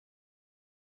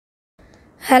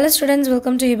Hello students,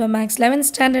 welcome to Hiba Max 11th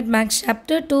Standard Max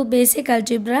Chapter 2 Basic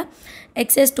Algebra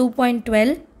Exercise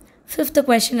 2.12 Fifth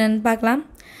question and பார்க்கலாம்.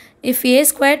 If a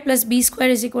squared plus b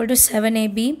squared is equal to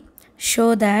 7ab, show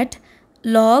that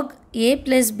log a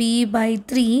plus b by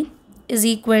 3 is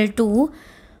equal to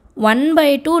 1 by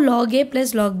 2 log a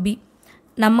plus log b.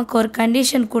 நமக்கு ஒரு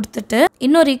condition கொடுத்துட்டு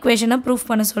இன்னொரு ஈக்குவேஷனை proof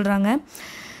பண்ண சொல்கிறாங்க.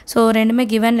 So ரெண்டுமே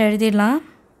கிவனில் எழுதிடலாம்.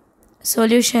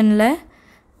 சொல்யூஷனில்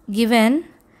given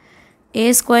a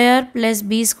square plus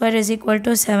b square is equal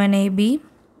to 7ab,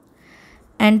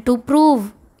 and to prove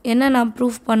என்ன நான்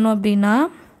ப்ரூஃப் பண்ணோம் அப்படின்னா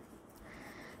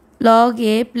log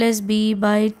a plus b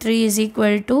by 3 is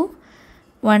equal to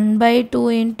 1 by 2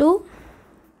 into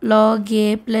log a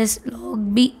plus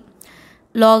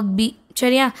log b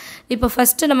சரியா. இப்போ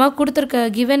ஃபஸ்ட்டு நம்ம கொடுத்துருக்க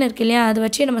கிவன் இருக்கு இல்லையா, அதை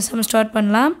வச்சு நம்ம சம் ஸ்டார்ட்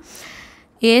பண்ணலாம்.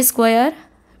 a square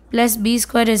plus b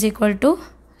square is equal to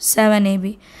 7ab.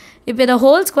 இப்போ இதை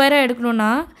ஹோல் ஸ்கொயராக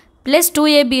எடுக்கணுன்னா ப்ளஸ்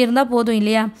 2ab இருந்தால் போதும்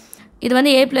இல்லையா. இது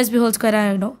வந்து a plus b ஹோல் ஸ்கொயராக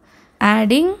ஆகிடும்.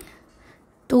 Adding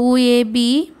 2ab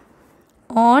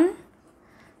on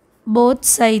both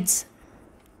sides.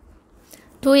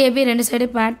 2ab ரெண்டு சைடு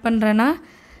இப்போ ஆட் பண்ணுறேன்னா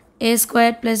a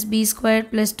square plus b square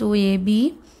plus 2ab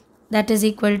that is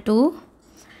equal to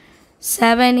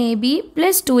 7ab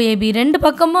plus 2ab. ரெண்டு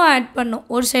பக்கமும் ஆட் பண்ணும்,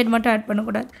 ஒரு சைடு மட்டும் ஆட்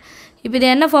பண்ணக்கூடாது. இப்போ இது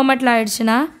என்ன ஃபார்மேட்டில்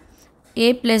ஆகிடுச்சுன்னா a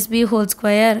plus b whole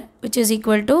square which is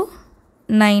equal to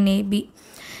 9ab.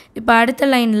 இப்போ அடுத்த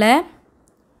லைனில்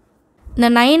இந்த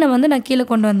 9 வந்து நான் கீழே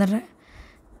கொண்டு வந்துடுறேன்.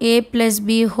 a plus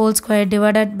b whole square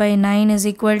divided by 9 is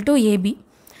equal to ab.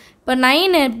 இப்போ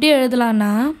 9 எப்படி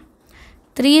எழுதலான்னா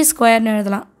 3 ஸ்கொயர்னு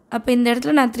எழுதலாம். அப்போ இந்த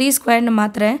இடத்துல நான் 3 ஸ்கொயர்னு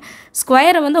மாற்றுறேன்,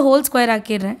 ஸ்கொயரை வந்து ஹோல் ஸ்கொயர்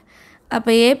ஆக்கிடுறேன்.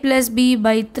 அப்போ a plus b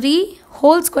by 3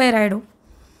 whole square ஆகிடும்.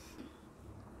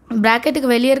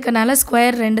 ப்ராக்கெட்டுக்கு வெளியே இருக்கனால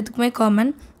ஸ்கொயர் ரெண்டுத்துக்குமே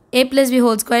common. a plus b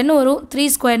whole square வரும், 3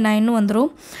 ஸ்கொயர் 9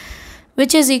 வந்துடும்,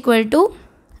 which is equal to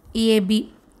ab.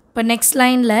 இப்போ நெக்ஸ்ட்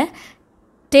லைனில்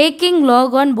taking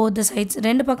log on both the sides,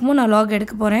 ரெண்டு பக்கமும் நான் log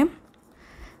எடுக்க போகிறேன்.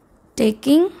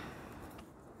 taking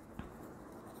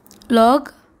log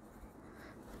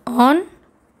on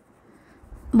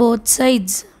both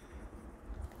sides,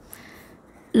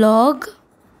 log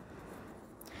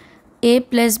a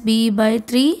plus b by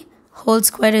 3 whole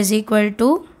square is equal to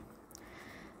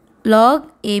log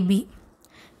ab.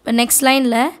 இப்போ next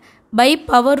லைனில் by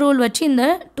power rule வச்சு இந்த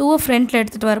 2 ஃப்ரண்ட்டில்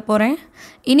எடுத்துகிட்டு வர போகிறேன்.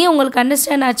 இனி உங்களுக்கு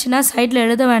அண்டர்ஸ்டாண்ட் ஆச்சுன்னா சைடில்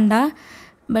எழுத வேண்டாம்,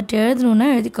 பட் எழுதணுன்னா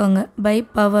எழுதிக்கோங்க. பை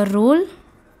பவர் ரூல்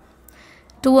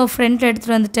 2 ஃப்ரண்ட்டில்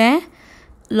எடுத்துகிட்டு வந்துட்டேன்.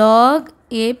 log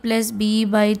a plus b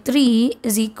by 3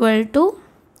 is equal to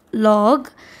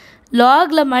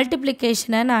லாகில்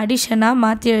மல்டிப்ளிகேஷனை நான் அடிஷனாக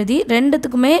மாற்றி எழுதி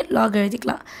ரெண்டுத்துக்குமே லாக்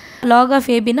எழுதிக்கலாம். Lock of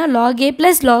ஏபின்னா lock A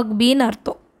plus lock பின்னு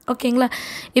அர்த்தம். ஓகேங்களா.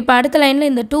 இப்போ அடுத்த லைனில்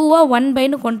இந்த 2 1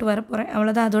 பைன்னு கொண்டு வர போகிறேன்.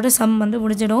 அவ்வளோதான், அதோட சம் வந்து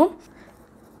முடிஞ்சிடும்.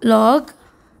 Lock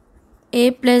a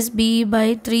plus b by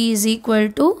 3 is equal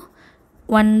to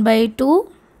 1 by 2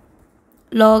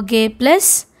 log a plus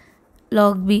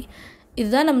log b.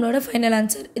 இதுதான் நம்மளோட ஃபைனல்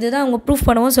ஆன்சர். இதுதான் அவங்க ப்ரூஃப்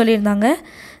பண்ணவும் சொல்லியிருந்தாங்க.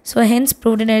 So hence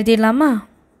ப்ரூவ்டுன்னு எழுதிடலாமா.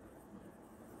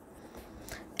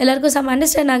 எல்லாருக்கும் சம்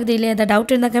அண்டர்ஸ்டாண்ட் ஆகுது இல்லையா? அந்த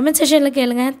டவுட் இருந்தால் கமெண்ட் செஷனில்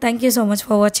கேளுங்க. தேங்க்யூ ஸோ மச்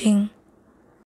ஃபார் வாட்சிங்.